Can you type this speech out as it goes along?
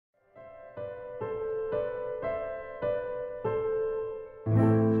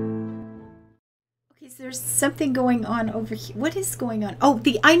There's something going on over here. What is going on? Oh,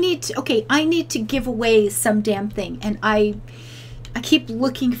 I need to give away some damn thing, and I keep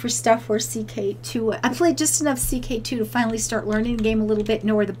looking for stuff where CK2. I played just enough CK2 to finally start learning the game a little bit,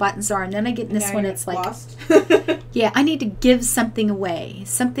 know where the buttons are, and then I get in this one. It's like, lost. yeah, I need to give something away,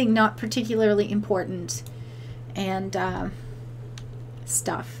 something not particularly important, and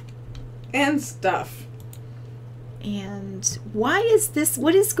stuff. And why is this?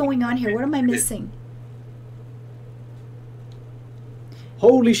 What is going on here? What am I missing?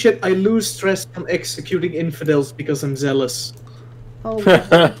 Holy shit, I lose stress from executing infidels because I'm zealous. Oh,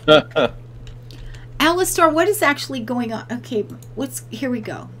 Alistar, what is actually going on? Okay, here we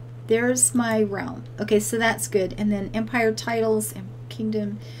go. There's my realm. Okay, so that's good. And then Empire titles and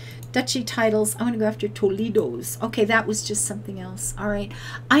Kingdom, Duchy titles. I want to go after Toledo's. Okay, that was just something else. All right.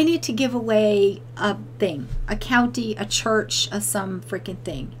 I need to give away a thing. A county, a church, some freaking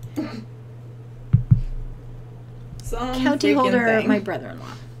thing. County holder, my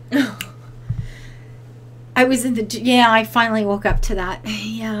brother-in-law. I was in the... Yeah, I finally woke up to that.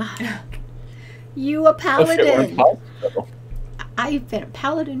 Yeah. You a paladin. I've been a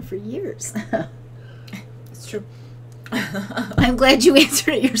paladin for years. It's true. I'm glad you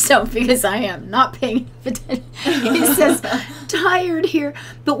answered it yourself because I am not paying attention. It says tired here.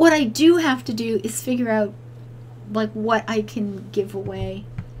 But what I do have to do is figure out like what I can give away.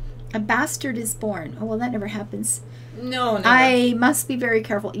 A bastard is born. Oh, well, that never happens. No, never. I must be very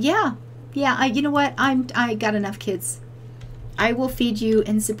careful. Yeah. Yeah, you know what? I got enough kids. I will feed you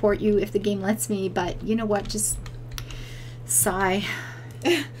and support you if the game lets me, but you know what? Just sigh.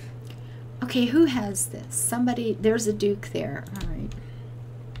 Okay, who has this? Somebody, there's a duke there. All right.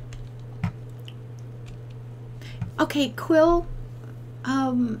 Okay, Quill,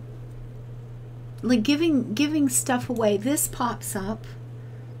 like giving stuff away. This pops up.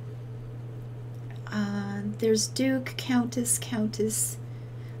 There's duke, countess.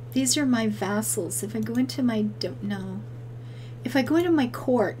 These are my vassals. If I go into my, don't know. If I go into my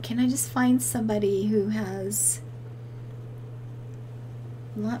court, can I just find somebody who has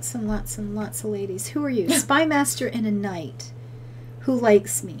lots and lots and lots of ladies? Who are you? Spy master and a knight who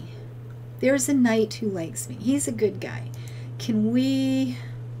likes me. There's a knight who likes me. He's a good guy. Can we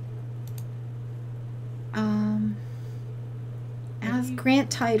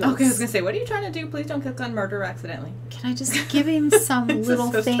grant titles? Okay, I was gonna say, what are you trying to do? Please don't click on murder accidentally. Can I just give him some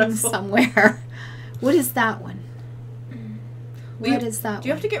little thing somewhere? What is that one? What is that? Do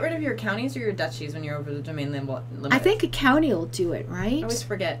you have to get rid of your counties or your duchies when you're over the domain limit? I think a county will do it, right? I always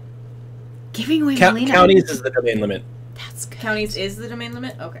forget. Giving away Melina. Counties is the domain limit. That's good. Counties is the domain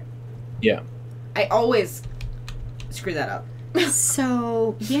limit? Okay. Yeah. I always screw that up.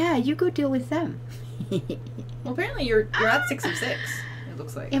 So, yeah, you go deal with them. Well, apparently you're at 6 of 6. It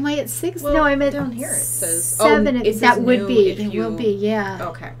looks like. Am I at 6? Well, no, I'm at down here. It says 7. Oh, it that says would be. It will be. Yeah.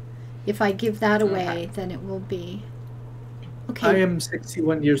 Okay. If I give that away, okay, then it will be. Okay. I am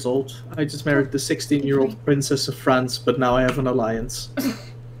 61 years old. I just married the 16-year-old princess of France, but now I have an alliance.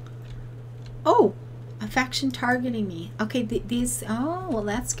 Oh, a faction targeting me. Okay, these. Oh, well,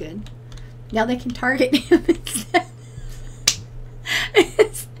 that's good. Now they can target him instead.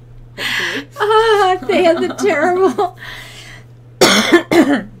 They have the terrible.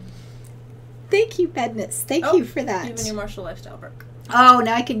 Thank you, Bedness. Thank you for that. You have a new martial lifestyle perk. Oh,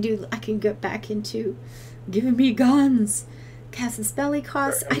 now I can get back into giving me guns. Casus Belli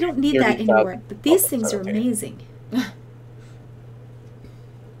costs. I don't need that anymore, but these things are amazing.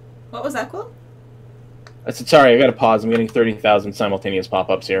 What was that, Quill? I said, sorry, I gotta pause. I'm getting 30,000 simultaneous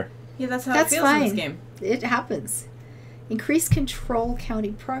pop-ups here. Yeah, that's how it feels in this game. It happens. Increase control,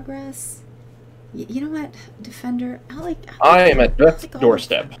 county progress. You know what, Defender? I am at death's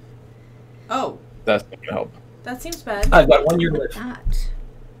doorstep. Oh. That's not gonna help. That seems bad. I've got 1 year to live.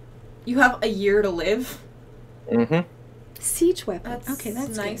 You have a year to live? Mm-hmm. Siege weapon. Okay,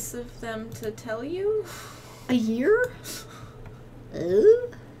 that's nice good. of them to tell you. A year? Well,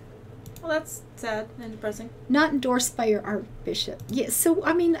 that's sad and depressing. Not endorsed by your archbishop. Yeah, so,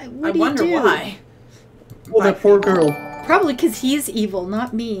 I mean, what I wonder why. Oh, that poor girl. Probably because he's evil,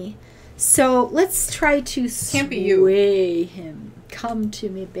 not me. So, let's try to sway him. Come to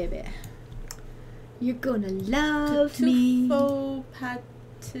me, baby. You're gonna love me.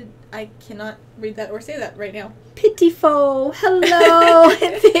 I cannot read that or say that right now. Pitiful. Hello.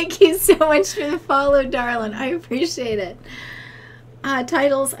 Thank you so much for the follow, darling. I appreciate it.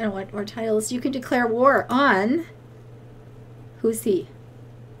 Titles. I don't want more titles. You can declare war on... Who's he?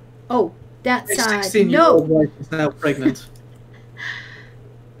 Oh, that's... My 16-year-old wife is now pregnant.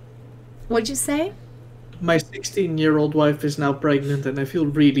 What'd you say? My 16-year-old wife is now pregnant, and I feel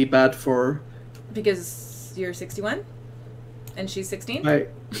really bad for her. Because you're 61? And she's 16? My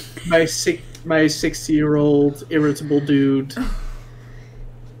 60-year-old irritable dude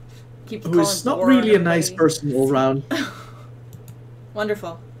Keeps who's calling not really a everybody. nice person all around.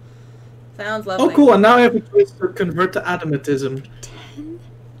 Wonderful. Sounds lovely. Oh, cool! And now I have a choice to convert to adamatism. 10? Do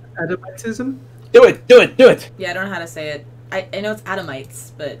Adamatism? it! Do it! Do it! Yeah, I don't know how to say it. I know it's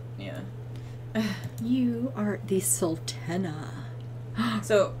Adamites, but yeah. You are the Sultana.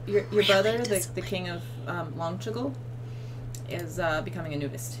 So your brother, the king of Longchiggle, is becoming a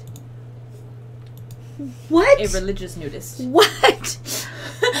nudist. What? A religious nudist. What?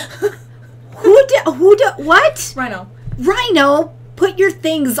 Who did, what? Rhino. Rhino, put your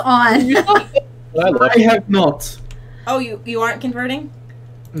things on. I have not. Oh, you aren't converting?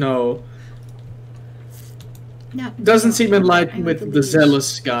 No. No, Doesn't seem in line I'm with the religious.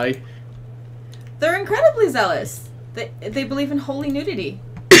 zealous guy. They're incredibly zealous. They believe in holy nudity.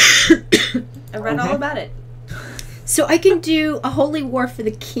 I read all about it. So I can do a holy war for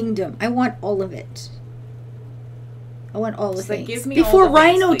the kingdom. I want all of it. I want all Just of like, it. give me all Before the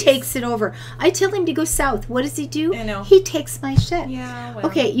things, Rhino please. takes it over. I tell him to go south. What does he do? I know. He takes my shit. Yeah, well.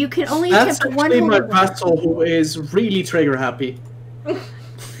 Okay, you can only That's attempt one actually holy my war. vassal who is really trigger happy.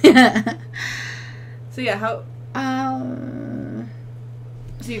 So yeah, how...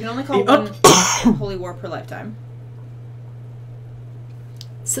 So you can only call The one holy war per lifetime.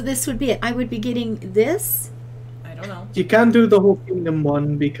 So this would be it. I would be getting this. I don't know. You can't do the whole kingdom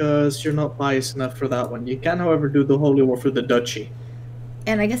one because you're not biased enough for that one. You can, however, do the holy war for the duchy.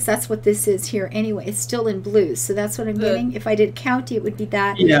 And I guess that's what this is here anyway. It's still in blue. So that's what I'm getting. If I did county, it would be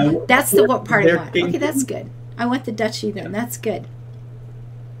that. Yeah. That's the what part I their want. Okay, kingdom. that's good. I want the duchy then. That's good.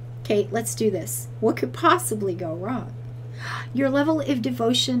 Okay, let's do this. What could possibly go wrong? Your level of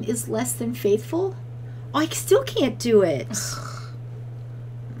devotion is less than faithful? Oh, I still can't do it.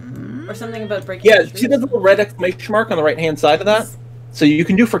 Or something about breaking Yeah, the see trees. that little red exclamation mark on the right-hand side of that? So you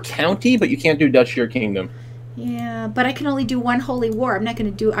can do for county, but you can't do duchy or kingdom. Yeah, but I can only do one holy war. I'm not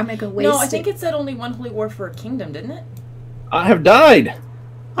going to waste No, I think it said only one holy war for a kingdom, didn't it? I have died!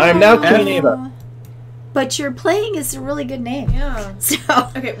 I am now Queen Oh. Ava. But your playing is a really good name. Yeah. So,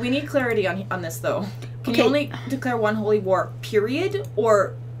 Okay, we need clarity on this though. Can Okay. you only declare one holy war, period,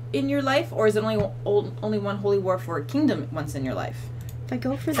 or in your life, or is it only one holy war for a kingdom once in your life? if I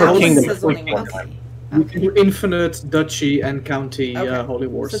go for For that kingdom, says for only kingdom. one. Okay. You can do infinite duchy and county Okay. holy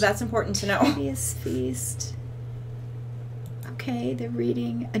wars. So that's important to know. Previous feast. Okay, they're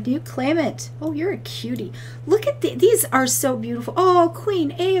reading a new claimant. Oh, you're a cutie. Look at these are so beautiful. Oh,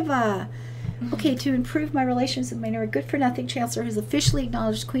 Queen Ava. Okay, to improve my relations with my never good for nothing chancellor has officially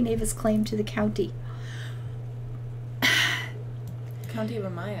acknowledged Queen Ava's claim to the county. County of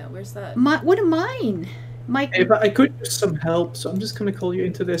Amaya, where's that? What am mine? My Ava, I could use some help, so I'm just going to call you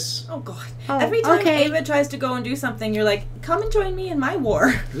into this. Oh god. Oh, Every time okay. Ava tries to go and do something, you're like, come and join me in my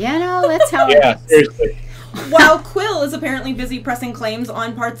war. yeah, no, that's how Yeah, seriously. While Quill is apparently busy pressing claims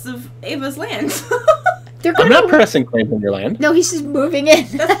on parts of Ava's land. they're I'm gonna. not pressing claims on your land. No, he's just moving in.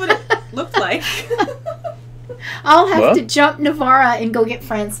 That's what it looked like. I'll have What? to jump Navarra and go get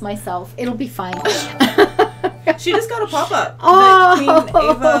France myself. It'll be fine. She just got a pop-up. Oh. That Queen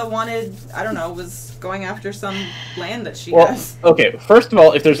Ava wanted, I don't know, was going after some land that she Well, has. okay, first of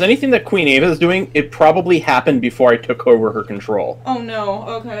all, if there's anything that Queen Ava is doing, it probably happened before I took over her control. Oh no,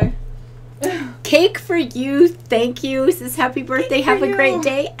 okay. Cake for you. Thank you. Says happy birthday. Cake Have for a great you.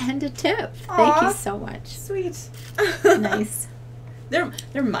 day and a tip. Thank Aw. you so much. Sweet. Nice. There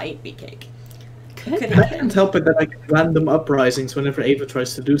might be cake. Good. I can't help it that I get random uprisings whenever Ava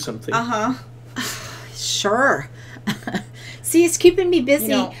tries to do something. Uh-huh. Sure. See, it's keeping me busy. You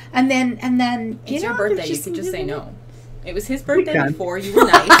know, and then It's your know, birthday, there's you just could just say little- no. It was his birthday can. before, you were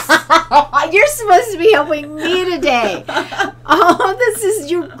nice. You're supposed to be helping me today. Oh,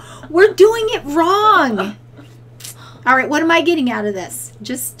 we're doing it wrong. All right, what am I getting out of this?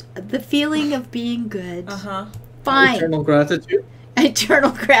 Just the feeling of being good. Uh-huh. Fine. Eternal gratitude. Eternal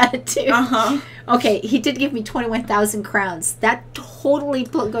gratitude. Uh-huh. Okay, he did give me 21,000 crowns. That totally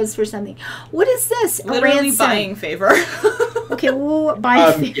goes for something. What is this? A Literally ransom. buying favor. Okay, well,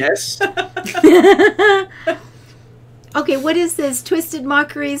 buy. Yes. Okay, what is this? Twisted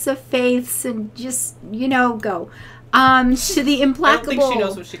mockeries of faiths and just, go. To the I don't implacable. think she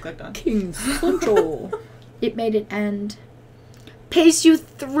knows what she clicked on. King Sancho. It made it end. Pays you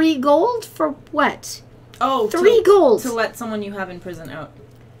 3 gold for what? Oh, 3 gold. to let someone you have in prison out.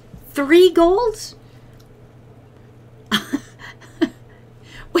 3 gold?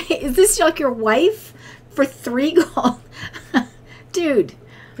 Wait, is this like your wife? For 3 gold? Dude.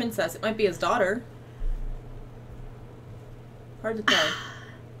 Princess. It might be his daughter. Hard to tell.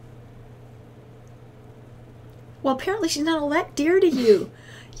 Well, apparently she's not all that dear to you.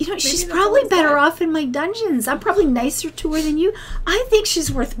 You know, she's that's probably all better that. off in my dungeons. I'm probably nicer to her than you. I think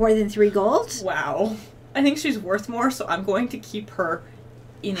she's worth more than 3 gold. Wow. I think she's worth more, so I'm going to keep her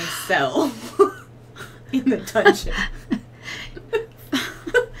in a cell in the dungeon.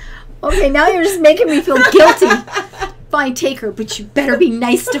 Okay, now you're just making me feel guilty. Fine, take her, but you better be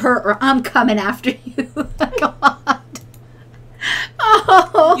nice to her or I'm coming after you. Come on.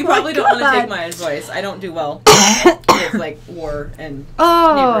 Oh, You probably don't want to God. take my advice. I don't do well with, like, war and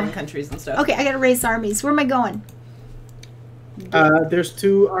neighboring countries and stuff. Okay, I gotta raise armies. Where am I going? There's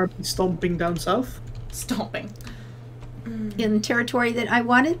 2 armies stomping down south. Stomping. In the territory that I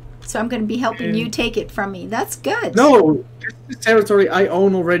wanted? So I'm going to be helping you take it from me. That's good. No, this is territory I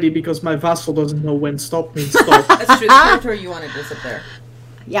own already because my vassal doesn't know when stop means stop. That's true. The territory you wanted is up there.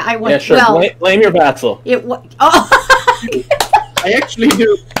 Yeah, I want. Yeah, sure. Well, Blame your vassal. it was. Oh, I actually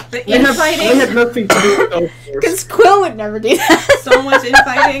do. The I infighting. had nothing to do with those wars. because Quill would never do that. So much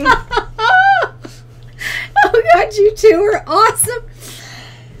infighting. Oh God, you two are awesome.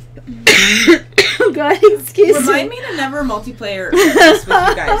 Oh God, excuse Remind me. me to never multiplayer this with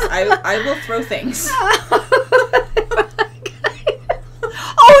you guys. I will throw things.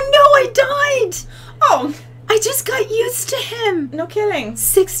 Oh no, I died. Oh, I just got used to him. no kidding.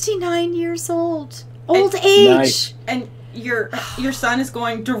 69 years old. Old It's age. nice. And your son is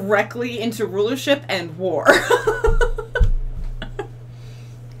going directly into rulership and war.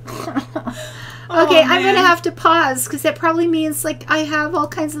 Okay, Oh, I'm gonna man. have to pause because that probably means like I have all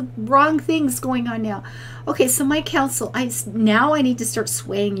kinds of wrong things going on now. Okay, so my council, now I need to start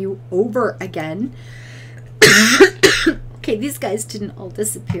swaying you over again. Okay, these guys didn't all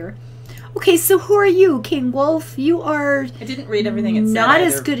disappear. Okay, so who are you, King Wolf? You are I didn't read everything it said not either,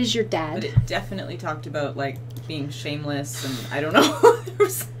 as good as your but dad. it definitely talked about like being shameless and I don't know. There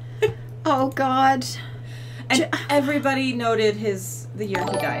was- Oh God. and everybody noted the year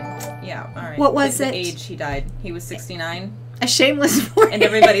he died. Yeah, all right. What was the it? age he died. He was 69, A shameless boy. and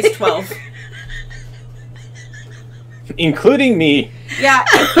everybody's 12. Including me. Yeah,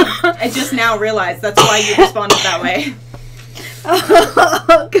 I just now realized that's why you responded that way.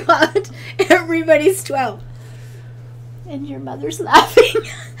 Oh God. Everybody's 12. And your mother's laughing.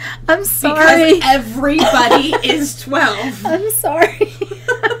 I'm sorry. Because everybody is 12. I'm sorry.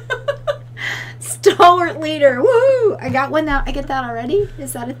 Stalwart leader. Woo! I got one now. I get that already?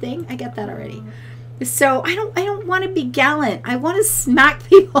 Is that a thing? I get that already. So I don't want to be gallant. I want to smack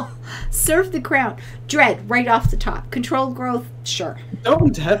people. Serve the crown. Dread right off the top. Controlled growth, sure. You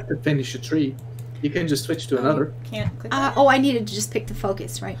don't have to finish a tree. You can just switch to another. Can't click on it? Oh, I needed to just pick the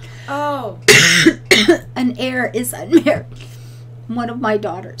focus, right? Oh. An heir is unmarried. One of my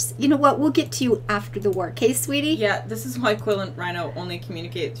daughters. You know what? We'll get to you after the war. Okay, sweetie? Yeah, this is why Quill and Rhino only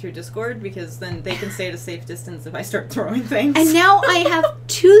communicate through Discord, because then they can stay at a safe distance if I start throwing things. And now I have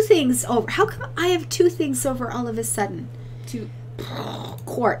 2 things over. How come I have 2 things over all of a sudden? to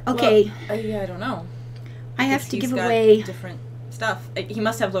Court. Okay. Well, yeah, I don't know. I have Because to he's give got away different stuff. He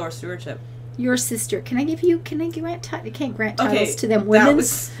must have lower stewardship. your sister. Can I grant I can't grant titles Okay, to them that women's?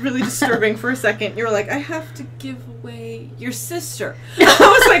 was really disturbing for a second. You were like, I have to give away your sister.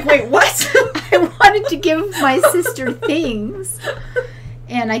 I was like, wait, what? I wanted to give my sister things.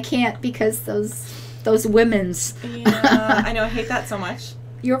 And I can't because those women's. Yeah, I know. I hate that so much.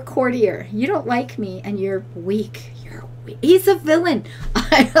 You're courtier. You don't like me and you're weak. You're weak. He's a villain.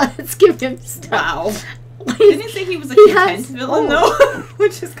 Let's give him stuff. Wow. Didn't you say he was a He content has- villain, oh. though?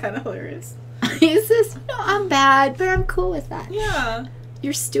 Which is kind of hilarious. He's this. No, I'm bad, but I'm cool with that. Yeah.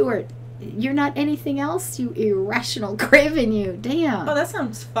 You're Stuart. You're not anything else, you irrational craven, you. Damn. Oh, that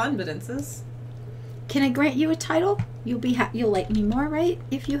sounds fun, Badinsis. Can I grant you a title? You'll like me more, right?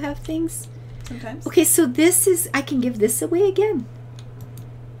 If you have things. Sometimes. Okay, so this is. I can give this away again.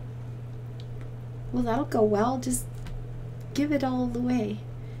 Well, that'll go well. Just give it all away.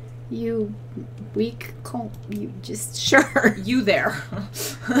 You weak. You just sure. You there.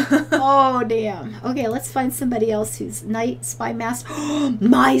 Oh damn. Okay, let's find somebody else who's knight spy master.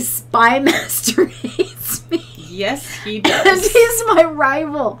 My spy master hates me. Yes, he And does. he's my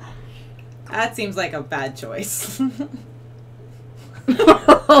rival. That seems like a bad choice. Do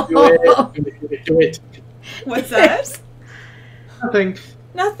it. What's that? Nothing.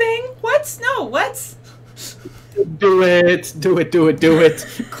 Nothing? What? No, what? Do it. Do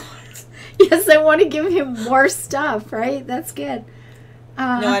it. Yes, I want to give him more stuff, right? That's good.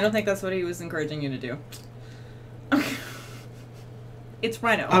 No, I don't think that's what he was encouraging you to do. Okay. It's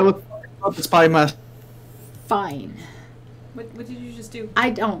Rhino. I was not the spy master. Fine. What did you just do? I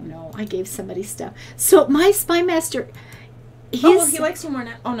don't know. I gave somebody stuff. So my spy master, his Oh, well, he likes you more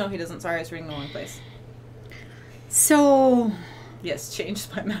now. Oh, no, he doesn't. Sorry, I was reading the wrong place. So... Yes, change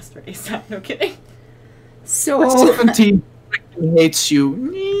Spy Master ASAP. No kidding. So... 17 freaking hates you.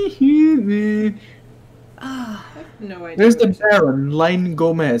 I have no idea. There's the Baron, Line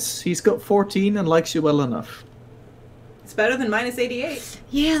Gomez. He's got 14 and likes you well enough. It's better than -88.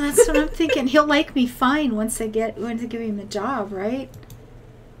 Yeah, that's what I'm thinking. He'll like me fine once I give him a job, right?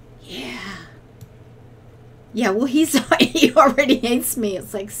 Yeah. Yeah, well, he already hates me.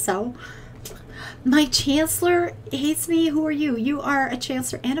 It's like, so? My Chancellor hates me? Who are you? You are a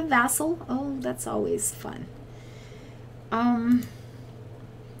Chancellor and a vassal? Oh, that's always fun.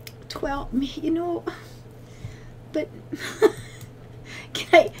 12, you know, but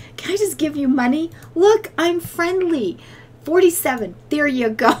can I just give you money? Look, I'm friendly. 47. There you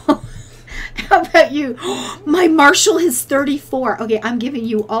go. How about you? My Marshal is 34. Okay, I'm giving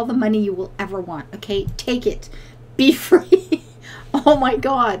you all the money you will ever want. Okay, take it. Be free. Oh my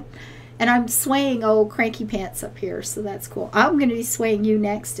God. And I'm swaying old Cranky Pants up here, so that's cool. I'm going to be swaying you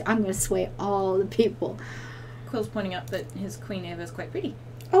next. I'm going to sway all the people. Quill's pointing out that his Queen Ava is quite pretty.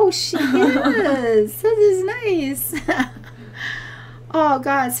 Oh, she is. That is nice. Oh,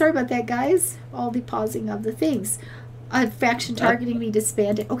 God. Sorry about that, guys. All the pausing of the things. Faction targeting me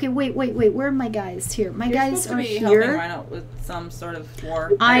disbanded. Okay, wait. Where are my guys? Here. My guys are here. here. Helping Rhino with some sort of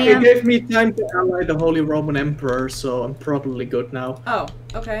war. It gave me time to ally the Holy Roman Emperor, so I'm probably good now. Oh,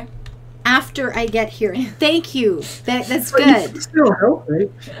 okay. After I get here. Thank you. That's But you good. can still help me.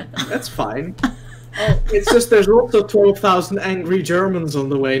 That's fine. It's just there's also 12,000 angry Germans on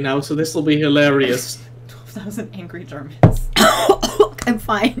the way now, so this will be hilarious. 12,000 angry Germans. I'm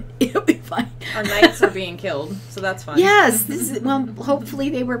fine. It'll be fine. Our knights are being killed, so that's fine. Yes. This is, well, hopefully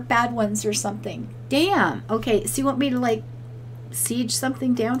they were bad ones or something. Damn. Okay, so you want me to, like, siege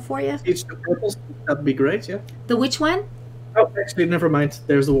something down for you? Siege the purples, that'd be great, yeah. The which one? Oh, actually, never mind.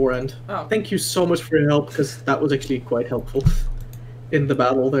 There's the war end. Oh. Thank you so much for your help, because that was actually quite helpful in the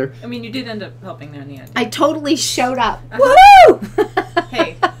battle there. I mean, you did end up helping there in the end. I totally showed up. Uh-huh. Woo!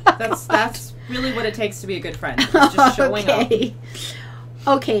 Hey, that's really what it takes to be a good friend. It's just showing Okay.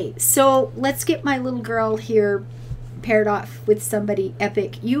 Okay, so let's get my little girl here paired off with somebody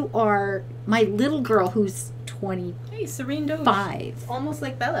epic. You are my little girl who's 25. up. Hey, Serene Doge. Almost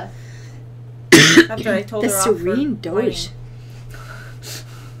like Bella. After I told The her off Serene for Doge.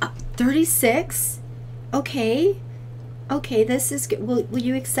 36? Okay. Okay, this is good. Will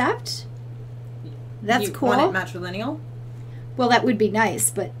you accept? That's you cool. Want it matrilineal? Well, that would be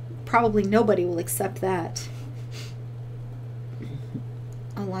nice, but probably nobody will accept that.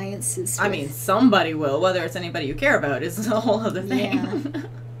 Alliances. I mean, somebody will. Whether it's anybody you care about is a whole other thing. Yeah.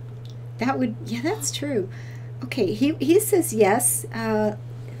 That would, yeah, that's true. Okay, he says yes.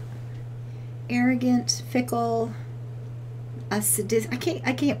 Arrogant, fickle, sadistic.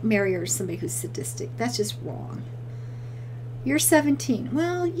 I can't marry her somebody who's sadistic. That's just wrong. You're 17.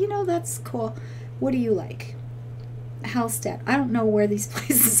 Well, you know, that's cool. What do you like? Hallstatt. I don't know where these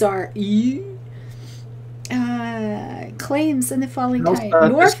places are. Claims in the following kind.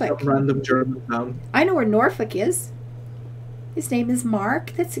 Norfolk. Random German town. I know where Norfolk is. His name is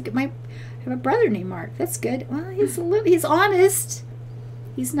Mark. That's a good. I have a brother named Mark. That's good. Well, he's honest.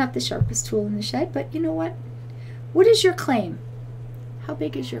 He's not the sharpest tool in the shed, but you know what? What is your claim? How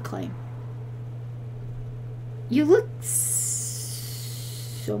big is your claim? You look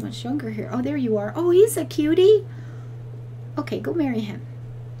so much younger here. Oh, there you are. Oh, he's a cutie. Okay, go marry him.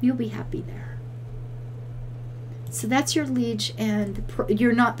 You'll be happy there. So that's your liege, and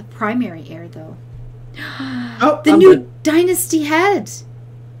you're not the primary heir, though. Oh, the new dynasty head.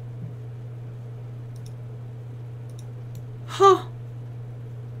 Huh.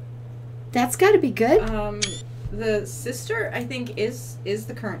 That's got to be good. The sister, I think, is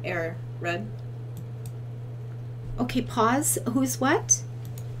the current heir. Red. Okay, pause. Who's what?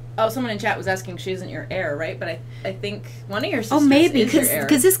 Oh, someone in chat was asking she isn't your heir, right? But I think one of your sisters Oh, maybe is your heir.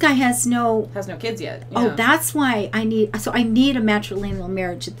 because this guy has no kids yet. Oh, Yeah. that's why I need a matrilineal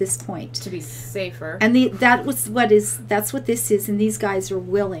marriage at this point To be safer. and that's what this is, and these guys are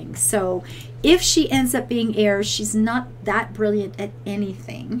willing. So if she ends up being heir, she's not that brilliant at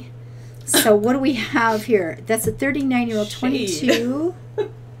anything. So what do we have here? That's a 39-year-old, 22,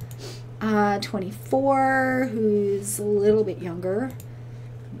 24, who's a little bit younger.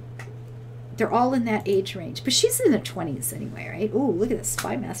 They're all in that age range. But she's in her 20s anyway, right? Oh, look at this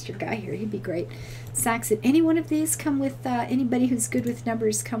Spy Master guy here. He'd be great. Saxon. Any one of these come with, anybody who's good with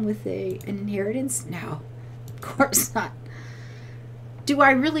numbers come with an inheritance? No. Of course not. Do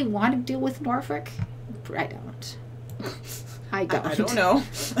I really want to deal with Norfolk? I don't. I don't. I don't know.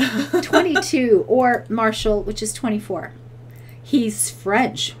 22, or Marshall, which is 24. He's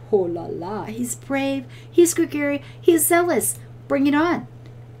French. Oh la la. He's brave. He's gregarious. He's zealous. Bring it on.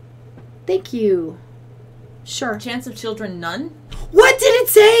 Thank you. Sure. Chance of children, none? What did it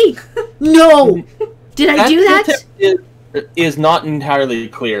say? No. Did I do that? Is not entirely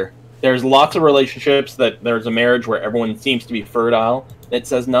clear. There's lots of relationships that there's a marriage where everyone seems to be fertile. It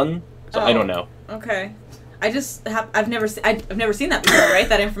says none, so I don't know. Okay. I've never seen that before, right?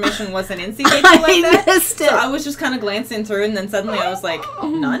 That information wasn't in CK3 like that. I missed it. So I was just kind of glancing through, and then suddenly I was like,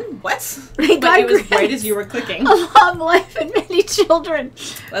 none? What? But God it was grant right as you were clicking. a long life and many children.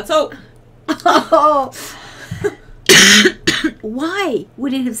 Let's hope. Oh. Why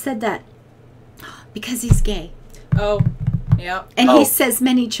would it have said that? Because he's gay. Oh, yeah. And he says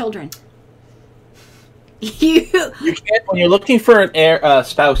many children. You can't, when you're looking for an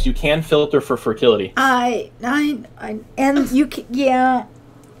spouse, you can filter for fertility. And you can, yeah.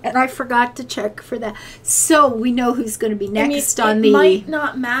 And I forgot to check for that. So we know who's going to be next on the. It might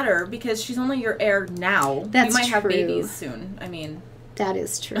not matter because she's only your heir now. That's you might have true. babies soon. I mean, that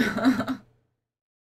is true.